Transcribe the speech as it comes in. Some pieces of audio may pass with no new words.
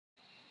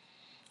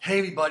Hey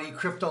everybody,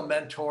 Crypto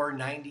Mentor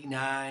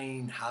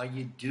 99. How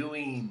you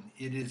doing?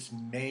 It is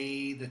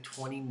May the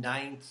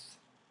 29th,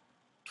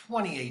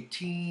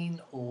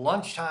 2018,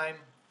 lunchtime.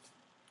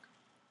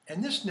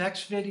 And this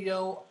next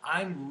video,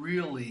 I'm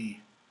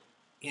really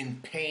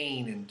in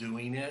pain in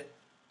doing it.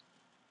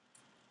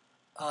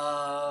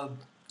 Uh,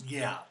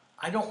 yeah,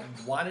 I don't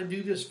want to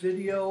do this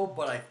video,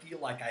 but I feel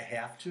like I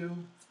have to.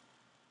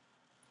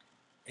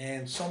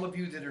 And some of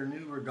you that are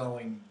new are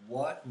going,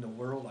 what in the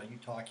world are you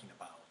talking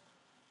about?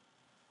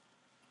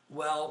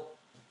 Well,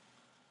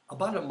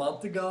 about a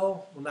month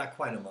ago, well, not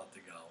quite a month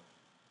ago,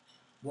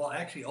 well,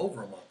 actually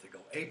over a month ago,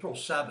 April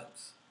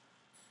 7th,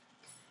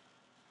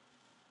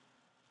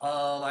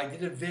 I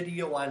did a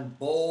video on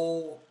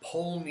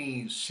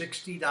Polny's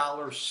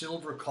 $60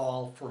 silver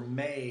call for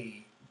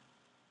May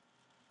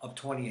of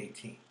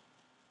 2018.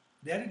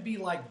 That'd be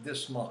like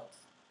this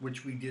month,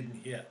 which we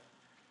didn't hit.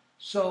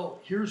 So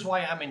here's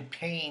why I'm in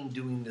pain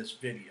doing this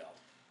video.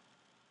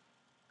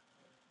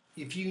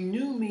 If you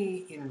knew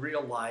me in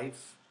real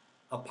life,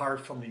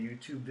 apart from the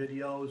YouTube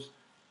videos,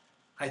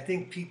 I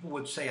think people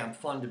would say I'm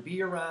fun to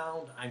be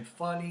around, I'm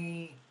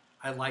funny,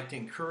 I like to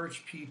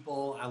encourage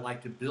people, I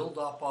like to build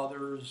up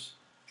others.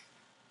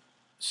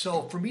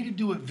 So for me to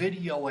do a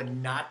video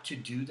and not to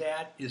do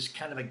that is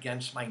kind of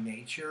against my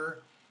nature.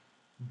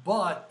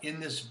 But in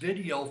this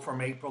video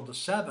from April the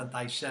 7th,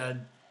 I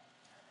said,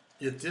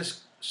 if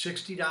this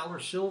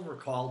 $60 silver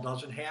call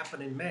doesn't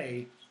happen in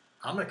May,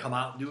 I'm going to come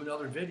out and do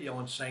another video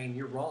and saying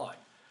you're wrong.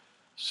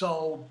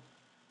 So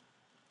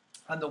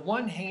on the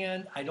one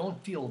hand, I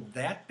don't feel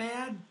that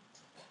bad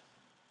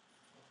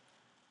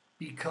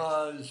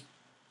because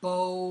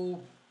Bo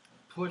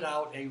put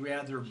out a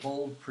rather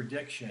bold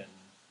prediction.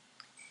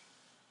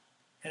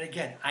 And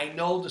again, I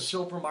know the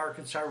silver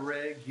markets are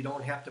rigged. You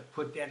don't have to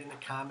put that in the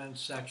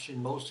comments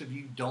section. Most of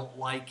you don't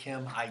like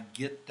him. I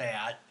get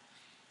that.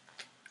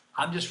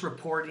 I'm just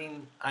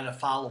reporting on a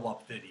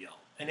follow-up video.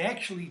 And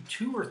actually,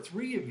 2 or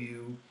 3 of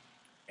you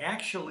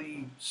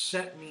actually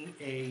sent me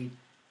a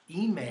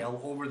email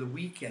over the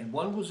weekend.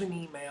 1 was an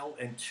email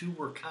and 2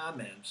 were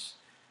comments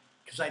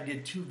because I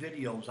did 2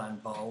 videos on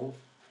Bo.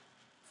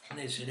 And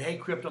they said, hey,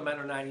 Crypto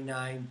Mentor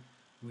 99,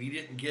 we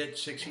didn't get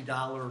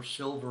 $60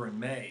 silver in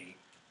May.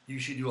 You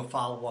should do a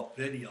follow-up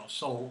video.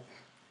 So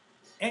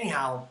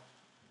anyhow,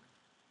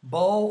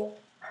 Bo,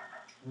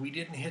 we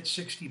didn't hit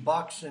 60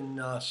 bucks in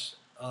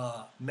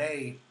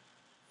May.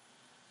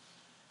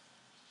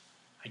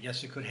 I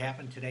guess it could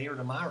happen today or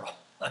tomorrow.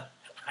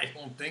 I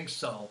don't think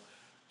so.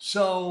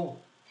 So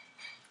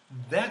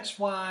that's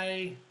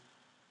why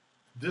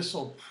this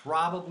will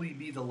probably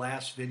be the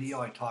last video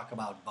I talk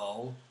about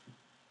Bo.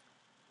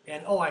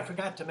 And oh, I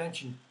forgot to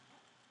mention,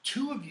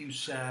 2 of you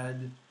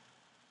said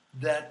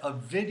that a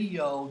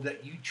video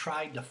that you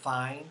tried to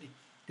find,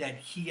 that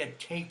he had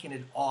taken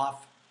it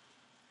off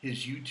his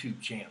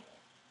YouTube channel.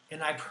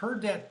 And I've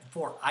heard that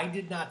before. I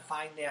did not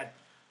find that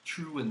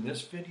true in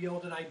this video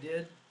that I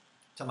did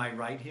to my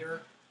right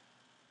here.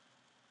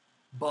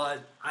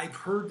 But I've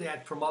heard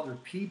that from other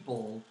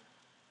people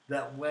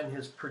that when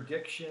his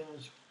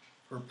predictions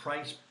or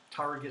price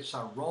targets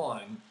are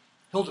wrong,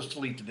 he'll just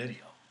delete the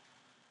video.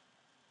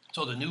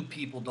 So the new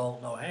people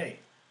don't know, hey,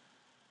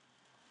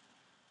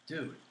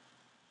 dude.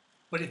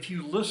 But if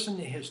you listen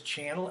to his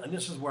channel, and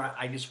this is where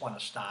I just want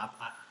to stop.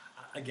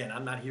 Again,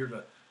 I'm not here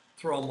to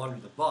throw him under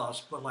the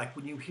bus, but like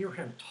when you hear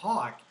him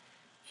talk,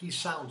 he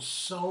sounds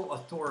so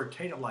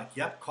authoritative, like,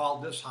 yep,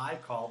 called this high,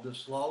 called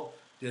this low,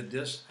 did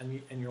this,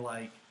 and you're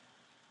like,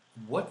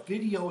 what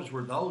videos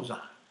were those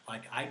on?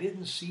 Like, I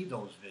didn't see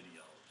those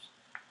videos.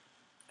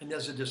 And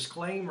as a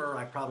disclaimer,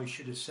 I probably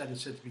should have said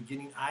this at the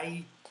beginning,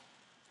 I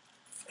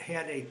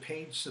had a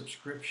paid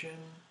subscription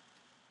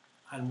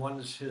on one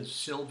of his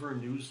silver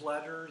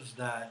newsletters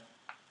that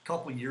a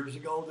couple years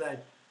ago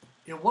that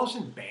it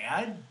wasn't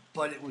bad,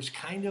 but it was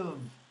kind of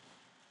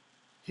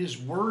his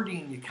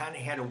wording, you kind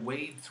of had to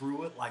wade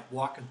through it like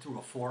walking through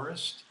a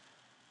forest.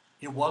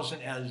 It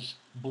wasn't as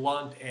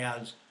blunt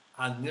as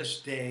on this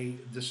day,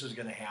 this is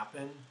going to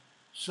happen.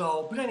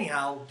 So, but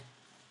anyhow,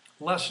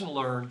 lesson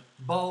learned.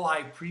 Bo, I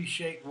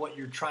appreciate what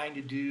you're trying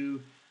to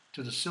do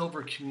to the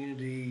silver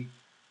community.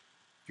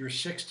 Your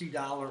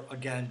 $60,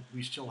 again,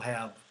 we still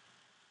have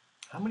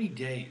how many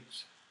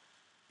days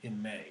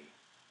in May?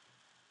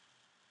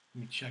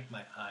 Let me check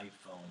my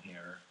iPhone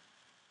here.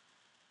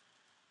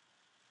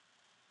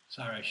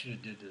 Sorry, I should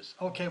have did this.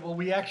 Okay, well,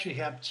 we actually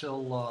have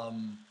till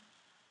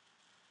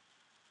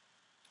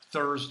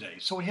Thursday.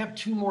 So we have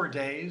 2 more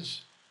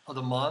days of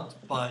the month,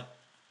 but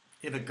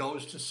if it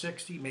goes to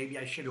 60, maybe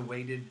I should have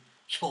waited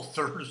till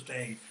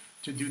Thursday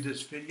to do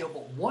this video.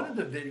 But one of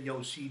the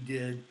videos he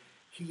did,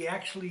 he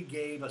actually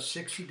gave a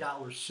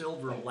 $60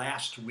 silver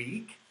last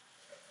week.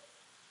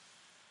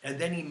 And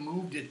then he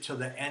moved it to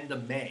the end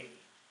of May.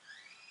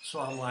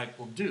 So I'm like,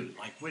 well, dude,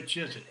 like, which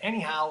is it?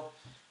 Anyhow,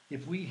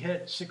 if we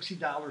hit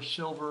 $60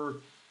 silver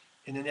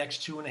in the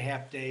next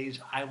 2.5 days,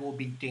 I will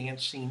be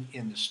dancing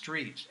in the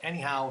streets.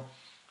 Anyhow,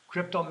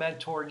 Crypto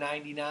Mentor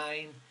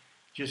 99,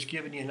 just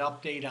giving you an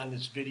update on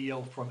this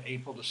video from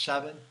April the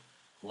 7th.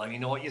 Let me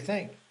know what you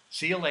think.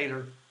 See you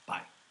later.